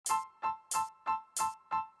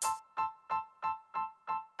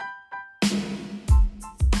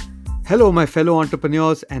Hello, my fellow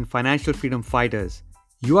entrepreneurs and financial freedom fighters.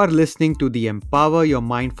 You are listening to the Empower Your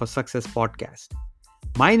Mind for Success podcast.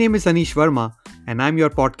 My name is Anish Verma, and I'm your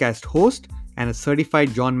podcast host and a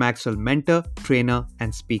certified John Maxwell mentor, trainer,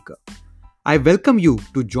 and speaker. I welcome you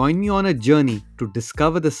to join me on a journey to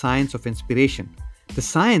discover the science of inspiration, the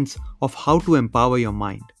science of how to empower your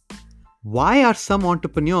mind. Why are some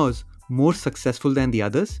entrepreneurs more successful than the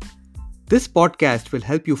others? This podcast will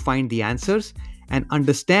help you find the answers and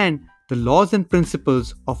understand the laws and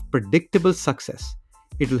principles of predictable success.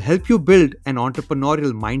 It will help you build an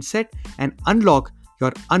entrepreneurial mindset and unlock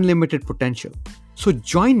your unlimited potential. So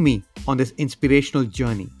join me on this inspirational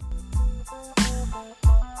journey.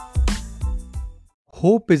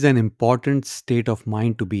 Hope is an important state of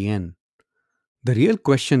mind to be in. The real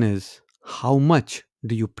question is, how much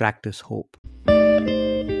do you practice hope?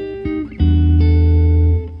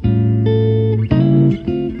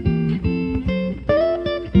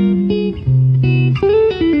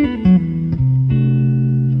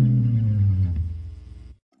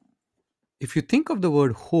 If you think of the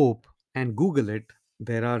word hope and Google it,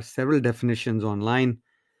 there are several definitions online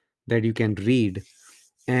that you can read.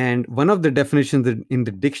 And one of the definitions in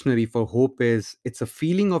the dictionary for hope is it's a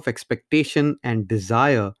feeling of expectation and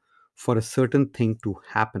desire for a certain thing to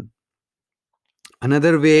happen.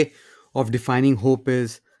 Another way of defining hope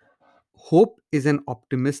is an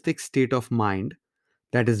optimistic state of mind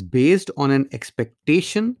that is based on an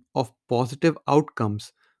expectation of positive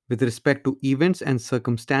outcomes with respect to events and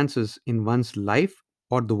circumstances in one's life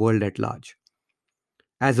or the world at large.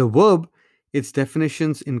 As a verb, its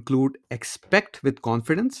definitions include expect with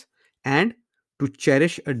confidence and to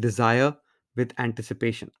cherish a desire with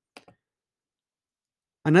anticipation.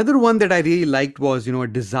 Another one that I really liked was, a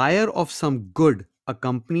desire of some good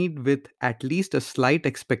accompanied with at least a slight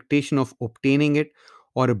expectation of obtaining it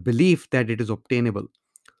or a belief that it is obtainable.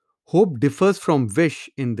 Hope differs from wish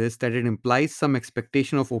in this that it implies some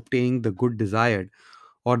expectation of obtaining the good desired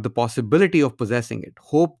or the possibility of possessing it.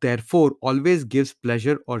 Hope, therefore, always gives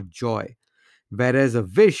pleasure or joy, whereas a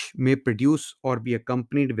wish may produce or be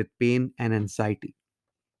accompanied with pain and anxiety.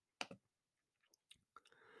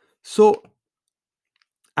 So,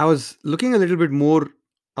 I was looking a little bit more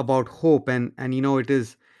about hope, and it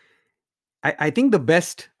is. I think the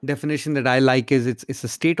best definition that I like is it's a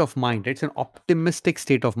state of mind. It's an optimistic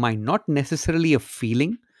state of mind, not necessarily a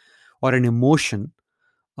feeling or an emotion.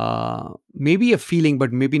 Maybe a feeling,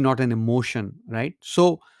 but maybe not an emotion, right?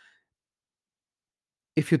 So,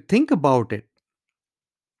 if you think about it,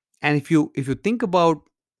 and if you think about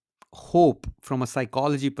hope from a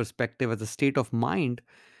psychology perspective as a state of mind,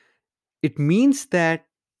 it means that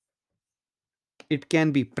it can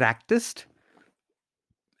be practiced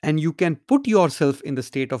and you can put yourself in the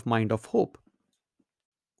state of mind of hope.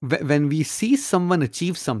 When we see someone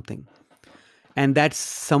achieve something, and that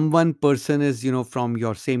someone person is from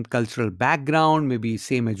your same cultural background, maybe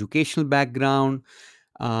same educational background,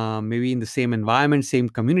 maybe in the same environment, same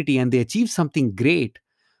community, and they achieve something great,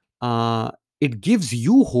 uh, it gives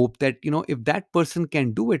you hope that if that person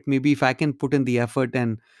can do it, maybe if I can put in the effort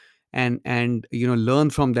and learn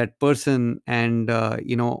from that person and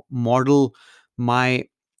model my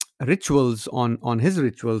rituals on his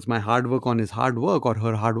rituals, my hard work on his hard work or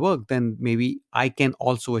her hard work, then maybe I can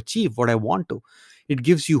also achieve what I want to. It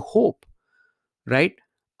gives you hope, right?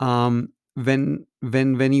 When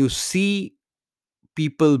you see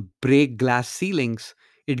people break glass ceilings,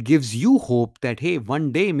 it gives you hope that hey,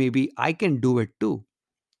 one day maybe I can do it too.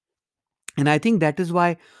 And I think that is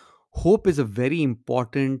why hope is a very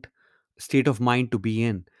important state of mind to be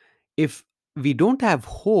in. If we don't have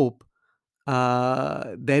hope,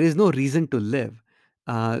 there is no reason to live.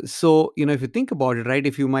 So if you think about it, right?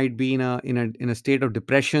 If you might be in a state of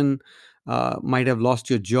depression, might have lost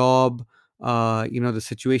your job, the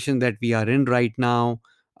situation that we are in right now,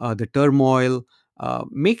 the turmoil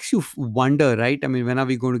makes you wonder, right? I mean, when are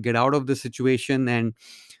we going to get out of this situation? And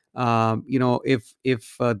if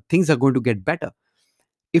things are going to get better.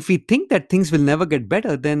 If we think that things will never get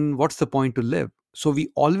better, then what's the point to live? So we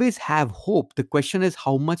always have hope. The question is,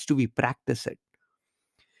 how much do we practice it?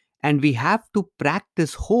 And we have to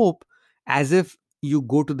practice hope as if you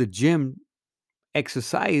go to the gym,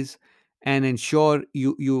 exercise, and ensure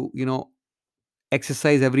you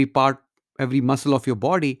exercise every part, every muscle of your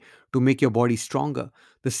body to make your body stronger.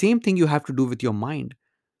 The same thing you have to do with your mind,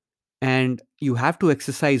 and you have to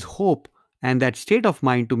exercise hope and that state of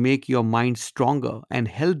mind to make your mind stronger and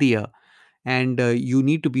healthier. And you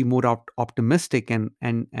need to be more optimistic and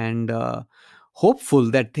hopeful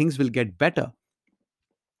that things will get better.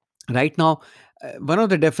 Right now, one of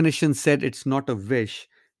the definitions said it's not a wish,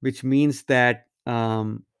 which means that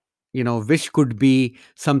wish could be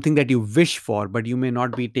something that you wish for, but you may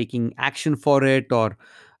not be taking action for it, or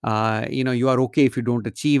you are okay if you don't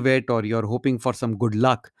achieve it, or you're hoping for some good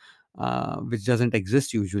luck, which doesn't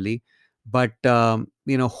exist usually. But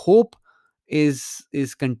hope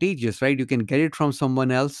is contagious, right? You can get it from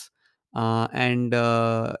someone else, and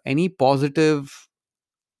any positive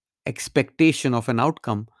expectation of an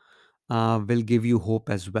outcome will give you hope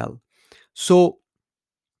as well. So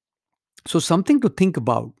so something to think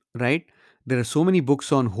about, right? There are so many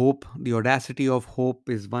books on hope. The Audacity of Hope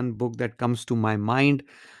is one book that comes to my mind.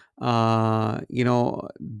 uh you know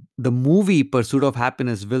the movie Pursuit of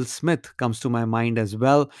Happiness, Will Smith, comes to my mind as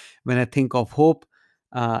well when I think of hope.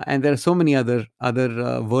 And there are so many other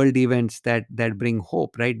world events that bring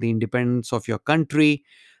hope, right? The independence of your country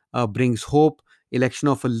brings hope. Election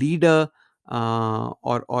of a leader,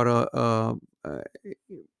 or a uh,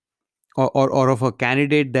 or of a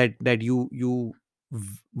candidate that you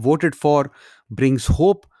voted for, brings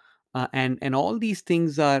hope. And all these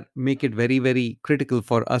things are make it very, very critical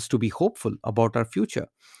for us to be hopeful about our future,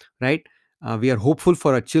 right? We are hopeful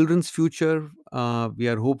for our children's future. We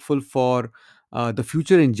are hopeful for the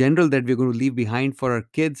future in general that we're going to leave behind for our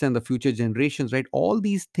kids and the future generations, right? All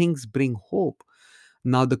these things bring hope.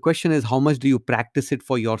 Now the question is, how much do you practice it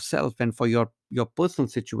for yourself and for your personal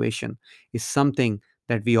situation, is something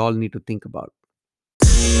that we all need to think about.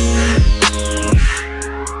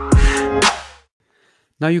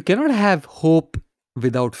 Now, you cannot have hope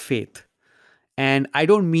without faith. And I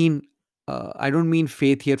don't mean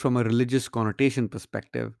faith here from a religious connotation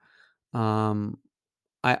perspective. um,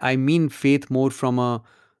 I mean faith more from a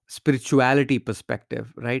spirituality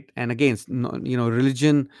perspective, right? And again,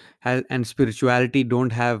 religion and spirituality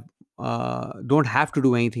don't have to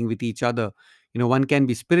do anything with each other. One can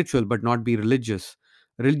be spiritual but not be religious.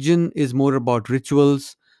 Religion is more about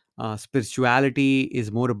rituals. Spirituality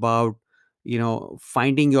is more about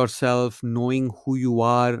finding yourself, knowing who you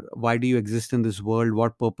are, why do you exist in this world,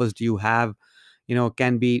 what purpose do you have.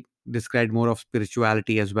 Can be described more of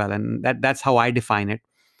spirituality as well, and that's how I define it.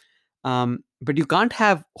 But you can't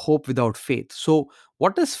have hope without faith. So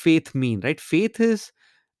what does faith mean, right?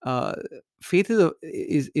 Uh, faith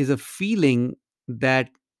is a feeling that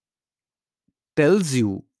tells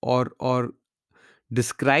you, or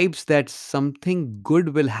describes that something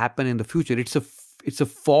good will happen in the future. It's a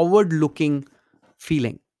forward looking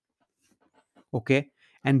feeling. Okay.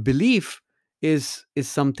 And belief is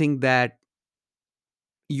something that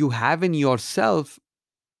you have in yourself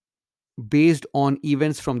based on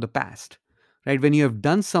events from the past, right? When you have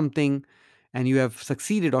done something and you have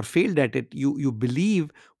succeeded or failed at it, you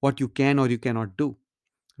believe what you can or you cannot do,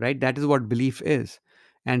 right? That is what belief is.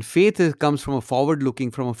 And comes from a forward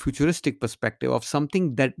looking, from a futuristic perspective of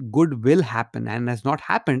something that good will happen and has not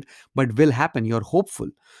happened but will happen. You're hopeful.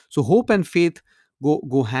 So hope and faith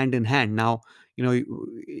go hand in hand. Now,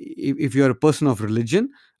 if you're a person of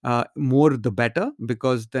religion, more the better,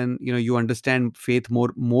 because then you understand faith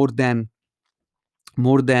more than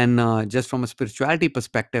just from a spirituality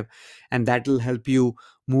perspective, and that will help you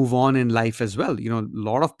move on in life as well. A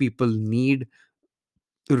lot of people need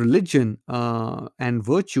religion and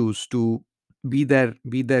virtues to be their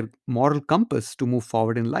moral compass to move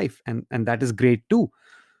forward in life, and that is great too.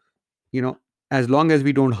 you know as long as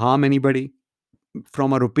we don't harm anybody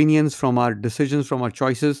from our opinions, from our decisions, from our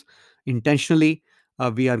choices intentionally,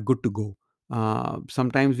 we are good to go.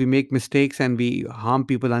 Sometimes we make mistakes and we harm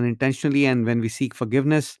people unintentionally, and when we seek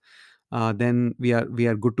forgiveness, then we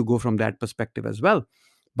are good to go from that perspective as well.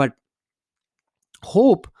 But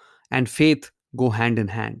hope and faith go hand in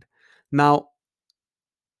hand. Now,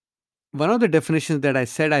 one of the definitions that I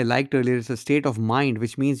said I liked earlier is a state of mind,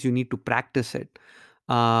 which means you need to practice it.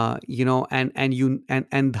 And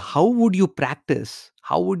how would you practice?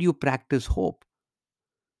 How would you practice hope?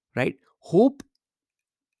 Right? Hope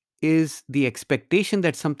is the expectation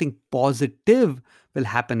that something positive will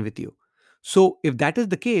happen with you. So, if that is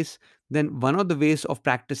the case, then one of the ways of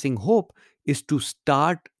practicing hope is to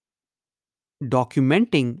start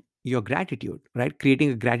documenting your gratitude, right?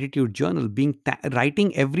 Creating a gratitude journal,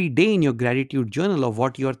 writing every day in your gratitude journal of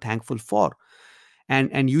what you are thankful for.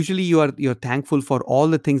 And usually you're thankful for all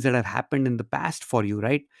the things that have happened in the past for you,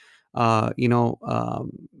 right? uh, you know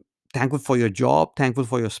um, Thankful for your job, thankful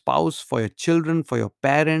for your spouse, for your children, for your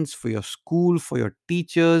parents, for your school, for your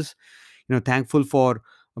teachers. Thankful for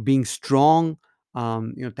being strong.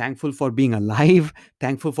 Thankful for being alive,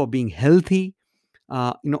 thankful for being healthy.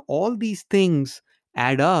 All these things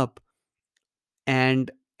add up, and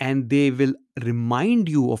they will remind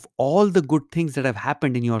you of all the good things that have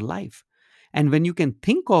happened in your life. And when you can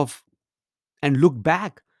think of and look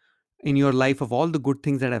back in your life of all the good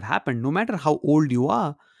things that have happened, no matter how old you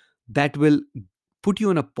are, that will put you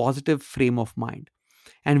in a positive frame of mind.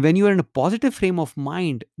 And when you are in a positive frame of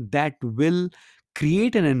mind, that will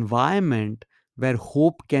create an environment where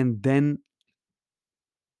hope can then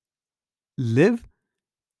live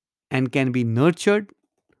and can be nurtured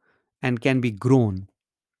and can be grown.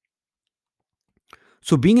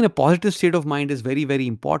 So being in a positive state of mind is very, very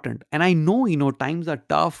important. And I know, times are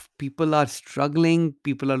tough. People are struggling.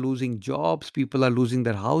 People are losing jobs. People are losing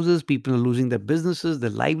their houses. People are losing their businesses, their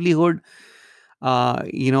livelihood.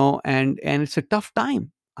 And it's a tough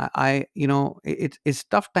time. It's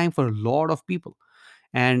tough time for a lot of people.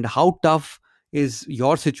 And how tough is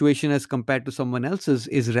your situation as compared to someone else's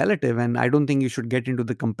is relative. And I don't think you should get into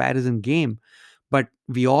the comparison game, but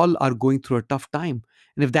we all are going through a tough time.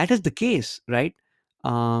 And if that is the case, right,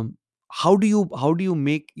 um, how do you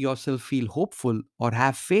make yourself feel hopeful or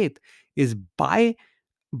have faith is by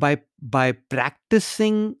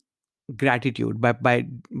practicing gratitude, by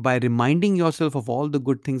reminding yourself of all the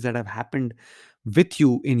good things that have happened with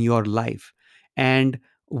you in your life, and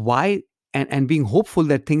why, and being hopeful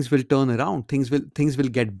that things will turn around, things will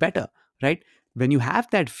get better, right? When you have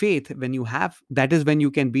that faith, when you have that, is when you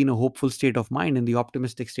can be in a hopeful state of mind, in the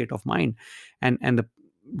optimistic state of mind. And the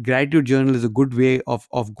gratitude journal is a good way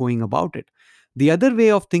of going about it. The other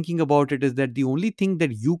way of thinking about it is that the only thing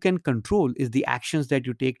that you can control is the actions that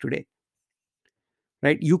you take today,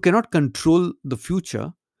 right? You cannot control the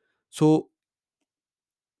future. So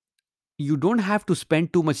you don't have to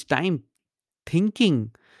spend too much time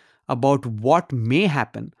thinking about what may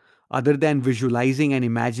happen, other than visualizing and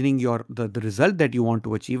imagining the result that you want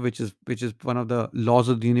to achieve, which is one of the laws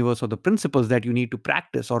of the universe or the principles that you need to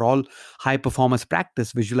practice, or all high performance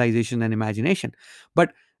practice visualization and imagination.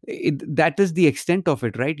 But that is the extent of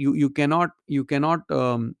it, right? You cannot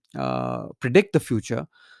predict the future,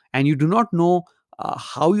 and you do not know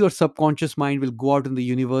how your subconscious mind will go out in the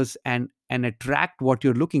universe and attract what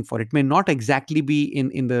you're looking for. It may not exactly be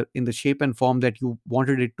in the shape and form that you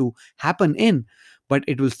wanted it to happen in, but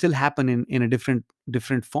it will still happen in a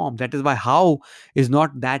different form. That is why how is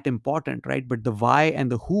not that important, right? But the why and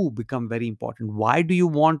the who become very important. Why do you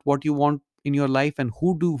want what you want in your life, and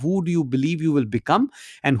who do you believe you will become,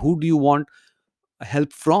 and who do you want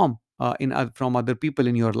help from, from other people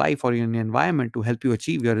in your life or in your environment to help you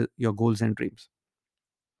achieve your goals and dreams.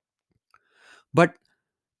 But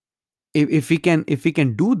if we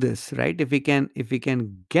can do this, right, if we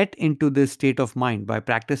can get into this state of mind by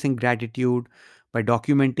practicing gratitude, by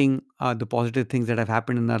documenting the positive things that have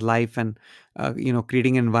happened in our life, and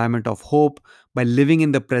creating an environment of hope, by living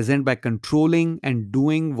in the present, by controlling and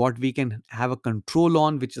doing what we can have a control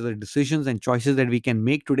on, which is the decisions and choices that we can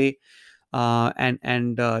make today,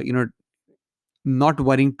 and not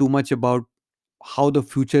worrying too much about how the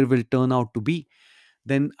future will turn out to be,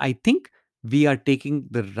 then I think we are taking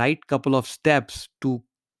the right couple of steps to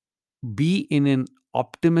be in an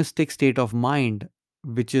optimistic state of mind,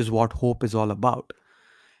 which is what hope is all about.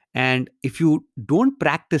 And if you don't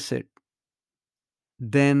practice it,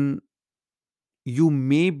 then you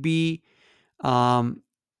may be um,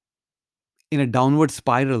 in a downward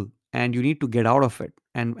spiral, and you need to get out of it.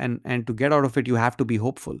 And to get out of it, you have to be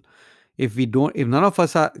hopeful. If none of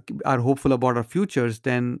us are hopeful about our futures,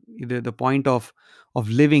 then the point of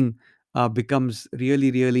living becomes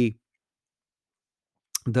really, really,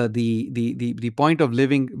 the point of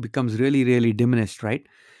living becomes really, really diminished, right?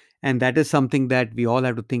 And that is something that we all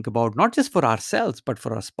have to think about, not just for ourselves, but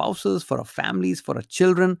for our spouses, for our families, for our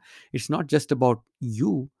children. It's not just about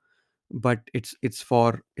you, but it's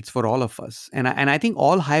for all of us. And I think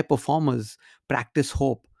all high performers practice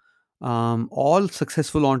hope. All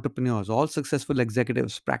successful entrepreneurs, all successful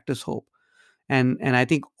executives practice hope. And I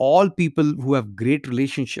think all people who have great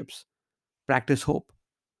relationships practice hope.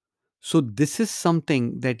 So this is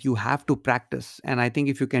something that you have to practice. And I think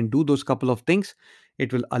if you can do those couple of things,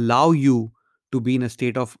 it will allow you to be in a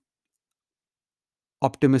state of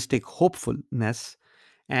optimistic hopefulness.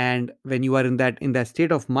 And when you are in that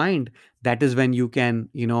state of mind, that is when you can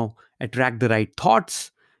attract the right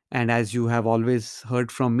thoughts. And as you have always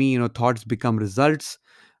heard from me, thoughts become results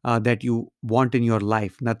that you want in your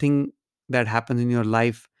life. Nothing that happens in your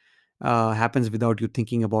life happens without you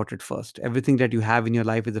thinking about it first. Everything that you have in your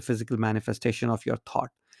life is a physical manifestation of your thought.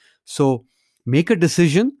 So make a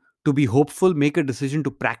decision to be hopeful, make a decision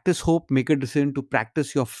to practice hope, make a decision to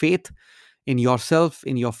practice your faith in yourself,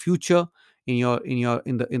 in your future, in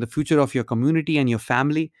the future of your community and your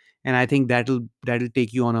family. And I think that'll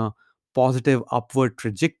take you on a positive upward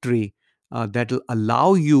trajectory that'll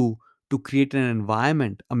allow you to create an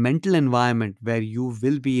environment, a mental environment, where you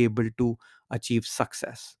will be able to achieve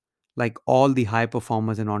success. like all the high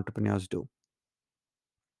performers and entrepreneurs do.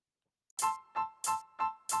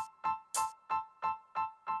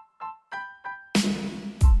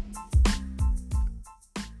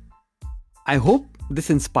 I hope this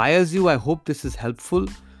inspires you. I hope this is helpful.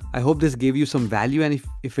 I hope this gave you some value. And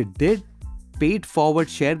if it did, pay it forward,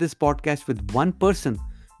 share this podcast with one person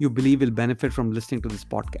you believe will benefit from listening to this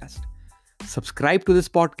podcast. Subscribe to this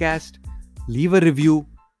podcast, leave a review.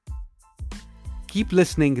 Keep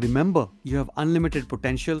listening. Remember, you have unlimited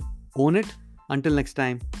potential. Own it. Until next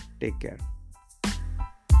time, take care.